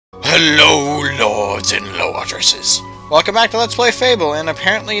Hello, lords and lordresses. Welcome back to Let's Play Fable, and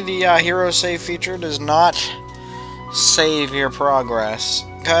apparently the hero save feature does not save your progress,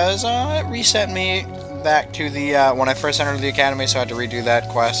 because it reset me back to the, when I first entered the academy, so I had to redo that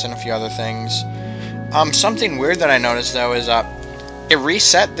quest and a few other things. Something weird that I noticed, though, is, it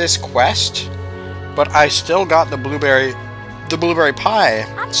reset this quest, but I still got the blueberry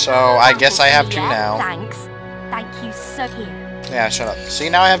pie, so I guess I have two now. Thanks. Thank you so much. Yeah, shut up. See,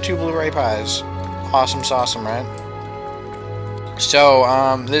 now I have two blueberry pies. Awesome sauceum, right?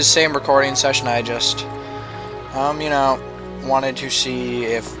 So, this same recording session, I just, you know, wanted to see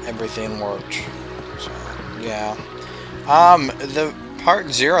if everything worked. So, yeah. The part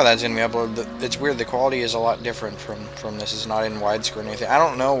 0 that's gonna be uploaded, it's weird, the quality is a lot different from this. It's not in widescreen or anything. I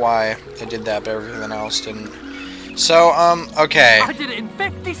don't know why it did that, but everything else didn't. So, okay. I did it in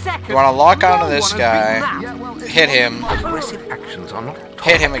 50 seconds. You want to lock onto this guy, hit him, Aggressive actions are not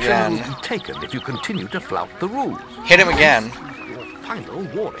hit him again, will be taken if you continue to flout the rules. hit him again, Final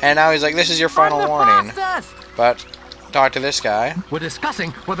warning. and now he's like, this is your final warning. Fastest. But, talk to this guy. We're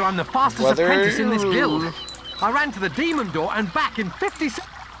discussing whether I'm the fastest Whether- apprentice in this guild. I ran to the demon door and back in 50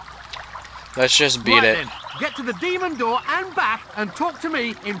 seconds. Let's just beat it. Get to the demon door and back and talk to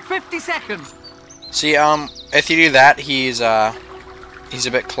me in 50 seconds. See, if you do that, he's a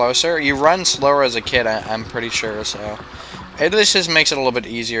bit closer. You run slower as a kid, I'm pretty sure, so. This just makes it a little bit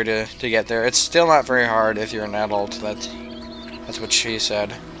easier to get there. It's still not very hard if you're an adult, that's what she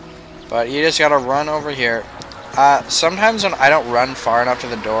said. But you just gotta run over here. Sometimes when I don't run far enough to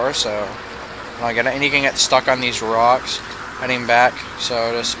the door, so I get it, and you can get stuck on these rocks heading back,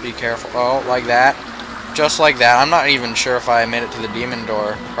 so just be careful. Oh, like that. Just like that. I'm not even sure if I made it to the demon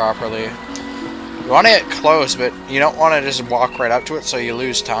door properly. You want to get close, but you don't want to just walk right up to it so you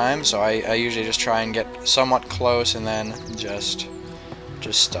lose time, so I usually just try and get somewhat close and then just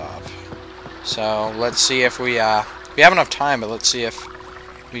stop. So, let's see if we have enough time, but let's see if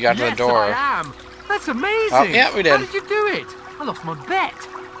we got to the door. I am. That's amazing. Oh, yeah, we did. How did you do it? I lost my bet.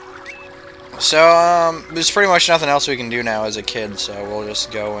 So, there's pretty much nothing else we can do now as a kid, so we'll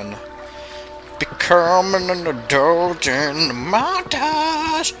just go and becoming an adult in the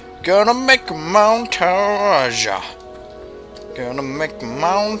mountains. Gonna make a montage. Gonna make a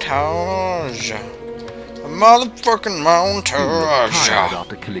montage. A motherfucking montage. Tired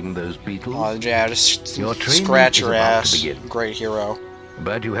after killing those beetles. Oh, yeah, just Your training scratch is your about ass. to begin. Great hero.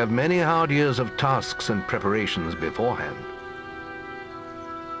 But you have many hard years of tasks and preparations beforehand.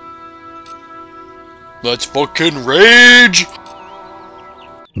 Let's fucking rage!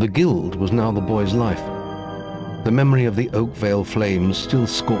 The guild was now the boy's life. The memory of the Oakvale flames still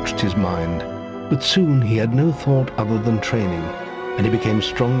scorched his mind, but soon he had no thought other than training, and he became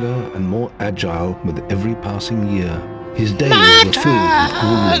stronger and more agile with every passing year. His days were filled with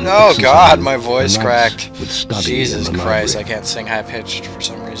grueling Oh god, exercises, my voice the nights cracked. with study Jesus in the Christ, I library. can't sing high-pitched for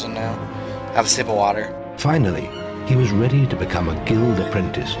some reason now. Have a sip of water. Finally, he was ready to become a guild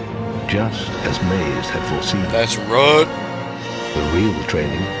apprentice, just as Maze had foreseen. That's right. The real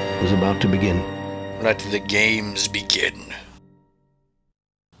training was about to begin. Let the games begin.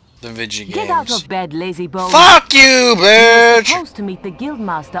 The Vigi games. Get out of bed, lazy bone. Fuck you, You were bitch! supposed to meet the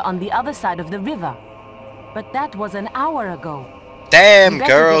guildmaster on the other side of the river, but that was an hour ago. Damn, You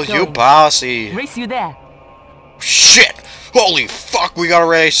better girl, get you going. bossy. Race you there. Shit! Holy fuck, we gotta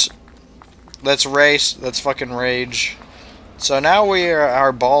race. Let's race. Let's fucking rage. So now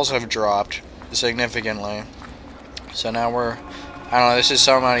our balls have dropped significantly. So now we're, I don't know, this is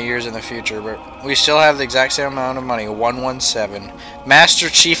so many years in the future, but we still have the exact same amount of money, 117. Master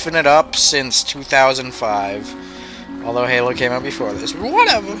Chiefing it up since 2005. Although Halo came out before this.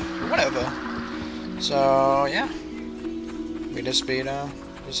 Whatever. So, yeah. We just beat,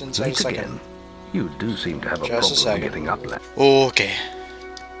 just inside a Think second. again. You do seem to have a Just a problem second. getting up there. Okay.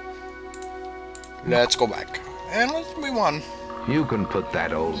 Let's go back. And we won. You can put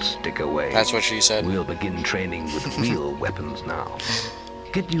that old stick away. That's what she said. We'll begin training with real weapons now.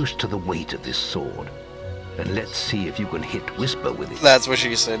 Get used to the weight of this sword, and let's see if you can hit Whisper with it. That's what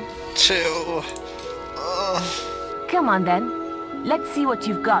she said. Chill. Come on then. Let's see what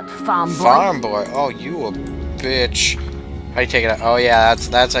you've got, farm boy. Farm boy. Oh, you a bitch. How do you take it out? Oh yeah,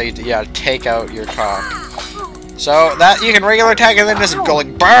 that's how you take out your cock. So that you can regular attack and then just go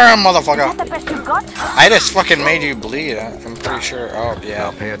like BAM, Is that motherfucker. the best you've got? I just fucking made you bleed. I'm pretty sure. Oh Now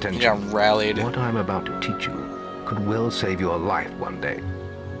yeah. pay attention. You got rallied. What I'm about to teach you could well save your life one day.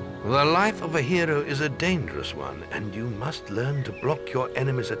 The life of a hero is a dangerous one, and you must learn to block your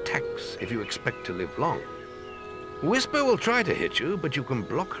enemy's attacks if you expect to live long. Whisper will try to hit you, but you can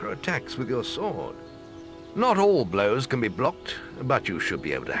block her attacks with your sword. Not all blows can be blocked, but you should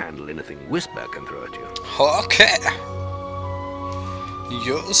be able to handle anything Whisper can throw at you. Okay.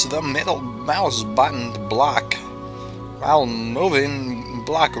 Use the middle mouse button to block. While moving,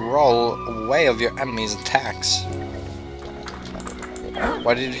 block roll away of your enemy's attacks.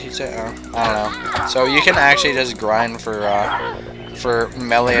 What did he say? I don't know. So you can actually just grind for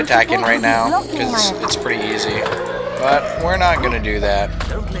melee attacking right now, because it's pretty easy. But we're not gonna do that.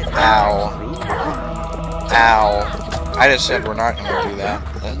 Ow. Ow. I just said we're not gonna do that.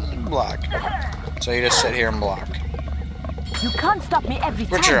 Let's block. So you just sit here and block. You can't stop me every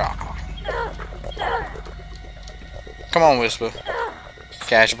time. Come on, Whisper.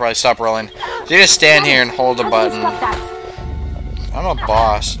 Okay, I should probably stop rolling. So you just stand here and hold the button. I'm a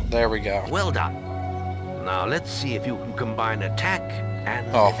boss. There we go. Well done. Now let's see if you can combine attack and...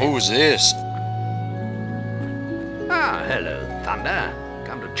 Oh, who's this? Ah, hello, Thunder.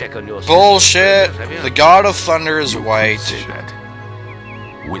 Come to check on your... Bullshit! The God of Thunder is white. Say that.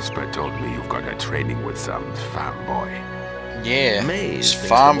 Whisper told me you've got a training with some farm boy. Yeah, this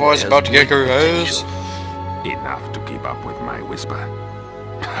farm boy's about to get her ass. Enough to keep up with my Whisper.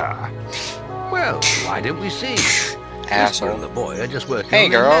 Ha. Well, why don't we see? Asshole. Whisper and the boy are just working. Hey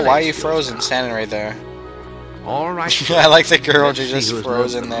on their girl, why are melee you skills frozen now. standing right there? All right. I like the girl Let's who see just who's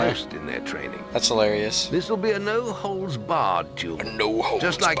froze learned in the there. most in their training. That's hilarious. This will be a no-holds-barred duel. No holds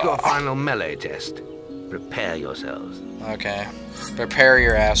Just like your barred. final melee test. Prepare yourselves. Okay. Prepare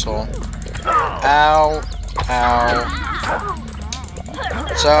your asshole. Ow. Ow.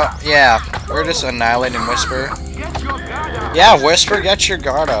 So, yeah. We're just annihilating Whisper. Yeah, Whisper, get your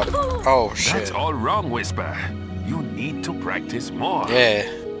guard up. Oh, That's shit. all wrong, Whisper. You need to practice more. Yeah.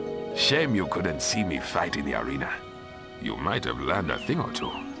 Shame you couldn't see me fight in the arena. You might have learned a thing or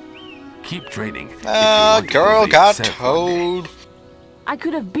two. Keep training. if you want to Girl elevate got yourself one day. towed. I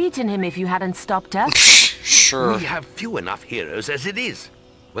could have beaten him if you hadn't stopped us. Sure. We have few enough heroes as it is,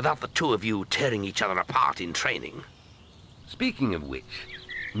 without the two of you tearing each other apart in training. Speaking of which,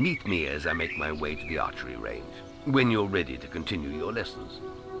 meet me as I make my way to the archery range, when you're ready to continue your lessons.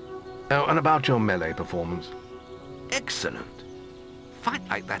 Oh, and about your melee performance? Excellent. Fight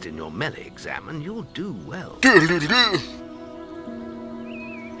like that in your melee exam and you'll do well.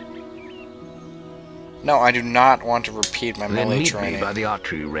 No, I do not want to repeat my Then melee meet training. me by the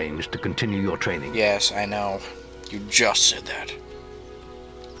archery range to continue your training. Yes, I know. You just said that.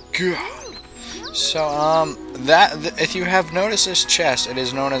 God. So, if you have noticed this chest, it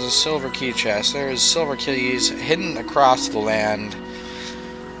is known as a silver key chest. There is silver keys hidden across the land.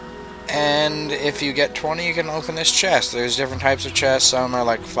 And if you get 20, you can open this chest. There's different types of chests. Some are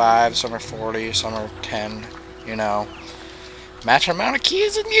like 5, some are 40, some are 10. You know, match amount of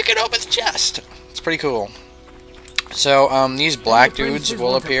keys and you can open the chest. It's pretty cool. So, these black dudes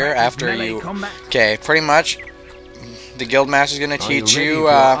will appear after you... Okay, pretty much, the Guildmaster is going to teach you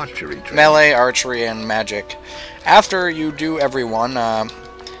melee, archery, and magic. After you do every one of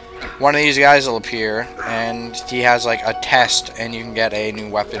these guys will appear, and he has like a test, and you can get a new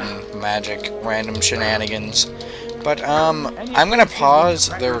weapon, magic, random shenanigans. But I'm gonna pause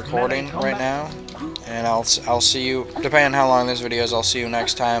the recording right now, and I'll see you. Depending on how long this video is, I'll see you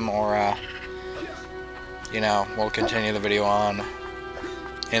next time, or you know, we'll continue the video on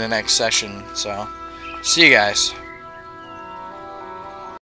in the next session. So, see you guys.